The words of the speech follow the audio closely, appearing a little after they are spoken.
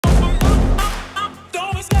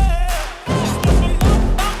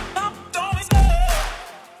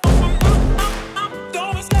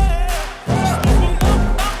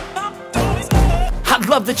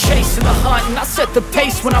love the chase and the hunt, and I set the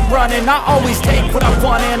pace when I'm running. I always take what I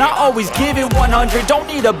want and I always give it 100. Don't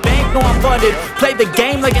need a bank, no I'm funded. Play the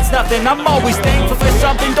game like it's nothing. I'm always thankful for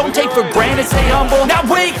something. Don't take for granted, stay humble. Now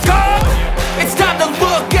wake up! It's time to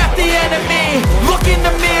look at the enemy. Look in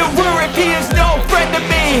the mirror if he is no friend to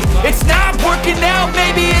me. It's not working out,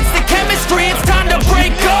 maybe it's the chemistry. It's time to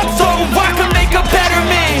break up so I can make a better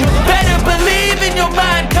me. Better believe in your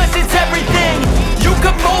mind, cause it's everything. You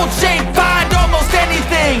can mold, shape, find almost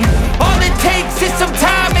anything. All it takes is some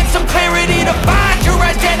time and some clarity to find your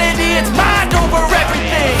identity. It's mind over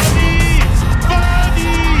everything.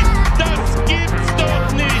 Das gibt's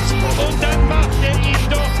doch nicht. Und dann macht ihn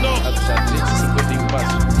doch noch.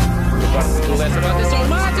 When I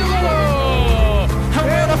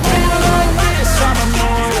feel like this, I'm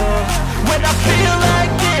immortal. When I feel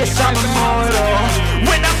like this, I'm immortal.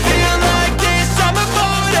 When I feel like this, I'm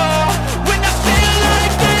immortal. When I feel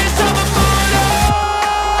like this, I'm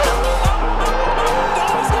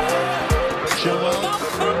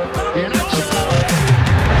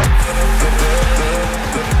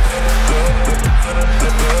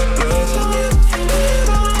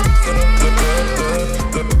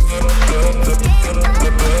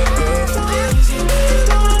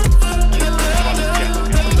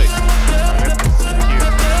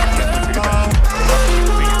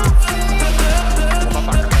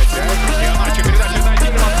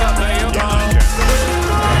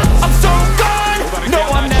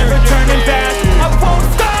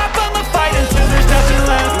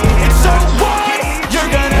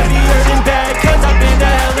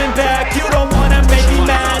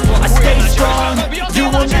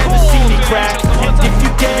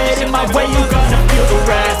way you gonna feel the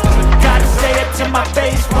wrath. Gotta say it to my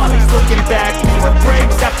face while he's looking back. Mirror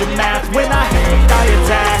breaks after math. When I hate, I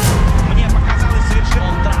attack. Mnie pokazali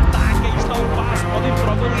kontra-ataque. Está o passe, podem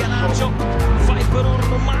provar o Iheanacho. Vai para o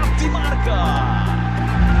remate e marca.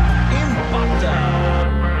 Empata.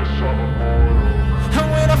 And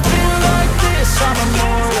when I feel like this, I'm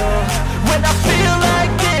immortal. When I feel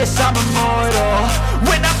like this, I'm immortal.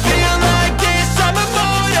 When I feel like this, I'm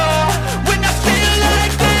immortal. When I feel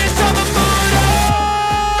like this, I'm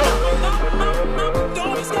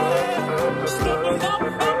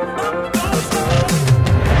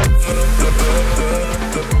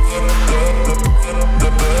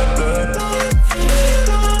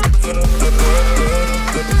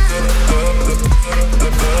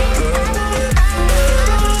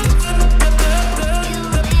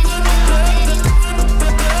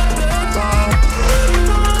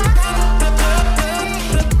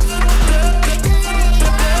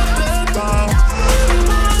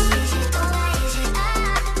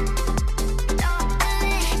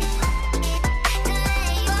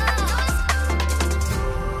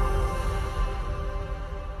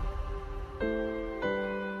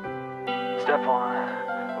Step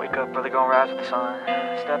 1, wake up, brother, gonna rise with the sun.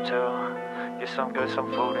 Step 2, get some good,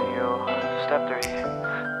 some food in you. Step 3,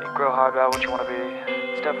 think real hard about what you wanna be.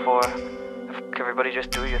 Step 4, everybody just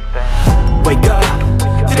do your thing. Wake up,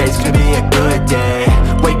 today's gonna be a good day.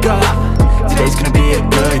 Wake up, today's gonna be a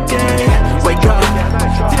good day. Wake up,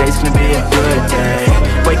 today's gonna be a good day.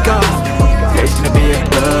 Wake up, today's gonna be a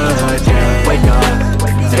good day. Wake up,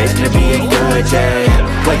 today's gonna be a good day.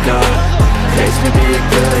 Wake up, today's gonna be a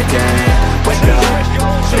good day. Wake up,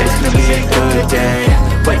 today's gonna be a good day.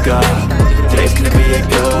 Wake up, today's gonna be a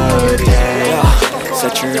good day.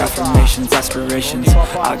 Set your affirmations, aspirations.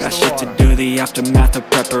 I got shit to do, the aftermath of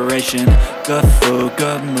preparation. Good food,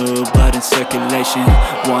 good mood, blood in circulation.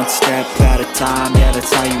 One step at a time, yeah,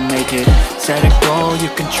 that's how you make it. Set a goal you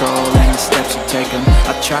control and the steps you take them.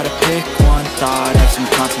 I try to pick one thought, have some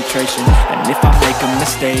concentration. And if I make a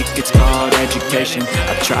mistake, it's called education.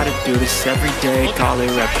 I try to do this every day, call it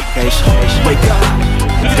replication. Wake up,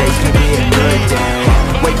 today's gonna be a good day.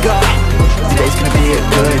 Wake up, today's gonna be a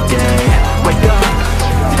good day. Wake up,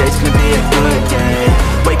 today's gonna be a good day.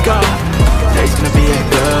 Wake up, today's gonna be a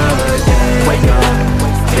good day. Wake up,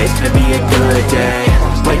 today's gonna be a good day.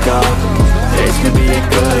 Wake up, today's gonna be a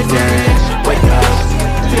good day. Wake up,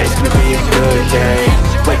 today's gonna be a good day.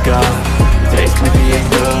 Wake up, today's gonna be a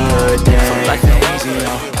good day. So life ain't easy, yo,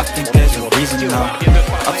 I think there's a reason, yo.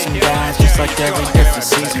 Ups and downs, just like every different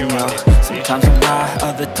season, yo. Sometimes I'm high,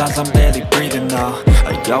 other times I'm barely breathing, though.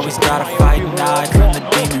 You always gotta fight and hide from the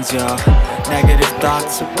demons, yo. Negative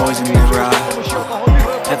thoughts are poison the ride.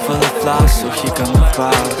 Head full of flies, so here come the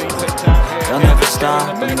clouds. They'll never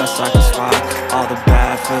stop unless I can spot all the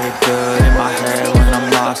bad for the good in my head when I'm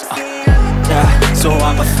lost. Yeah, so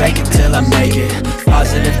I'ma fake it till I make it.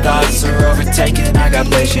 Positive thoughts are overtaken, I got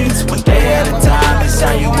patience. One day at a time is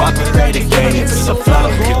how you operate a cadence. So flow,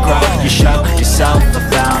 you grow, you show yourself a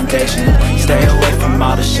foundation. Stay away from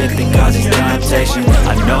all the shit that causes temptation.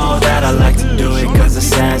 I know that I like to do it cause it's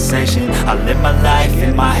sensation. I live my life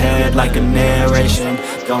in my head like a narration.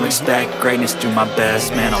 Don't expect greatness, do my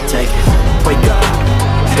best, man, I'll take it. Wake up,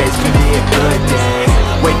 today's gonna be a good day.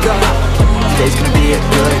 Wake up, today's gonna be a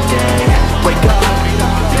good day. Wake up,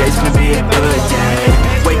 today's gonna be a good day.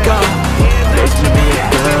 Wake up, today's gonna be a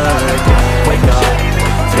good day. Wake up,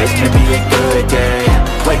 today's gonna be a good day.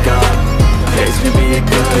 Wake up, today's gonna be a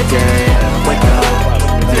good day. Wake up,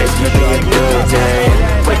 today's gonna be a good day.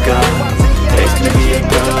 Wake up, today's gonna be a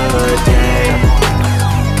good day.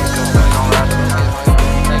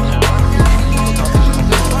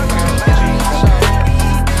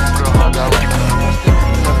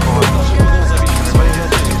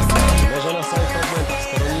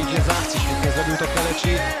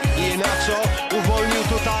 Kelechi Iheanacho uwolnił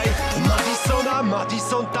tutaj Madisona.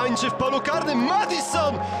 Madison tańczy w polu karnym.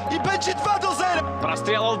 Madison! И będzie 2-0.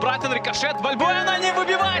 Прострел от Брайтон, рикошет, Бальбуэна не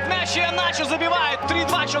выбивает мяч, Иheanacho забивает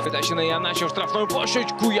 3-2. Передача на Iheanacho в штрафную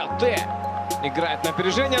площадь, Куяте играет на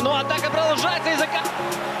опережение, но атака продолжается и На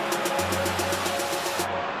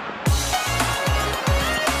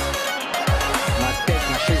 5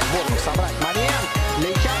 на 6 сборных собрать момент.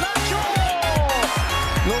 Leganés.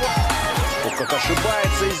 Ну вот, как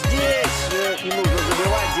ошибается здесь. Не нужно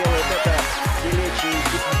забивать, делает это Kelechi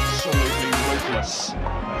Iheanacho.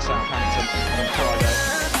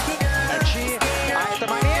 А это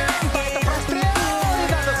момент, а это прострел. Не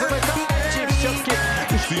надо замыкать. И все-таки...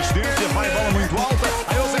 Vai bola muito alta.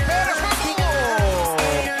 Aí o Youssef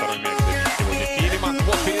Второй мяч забит сегодня Тилеманс.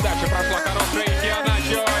 Вот передача прошла хорошая.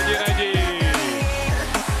 Iheanacho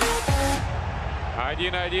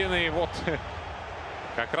 1-1. 1-1. И вот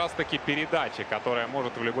как раз-таки передача, которая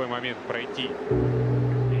может в любой момент пройти.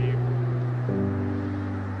 И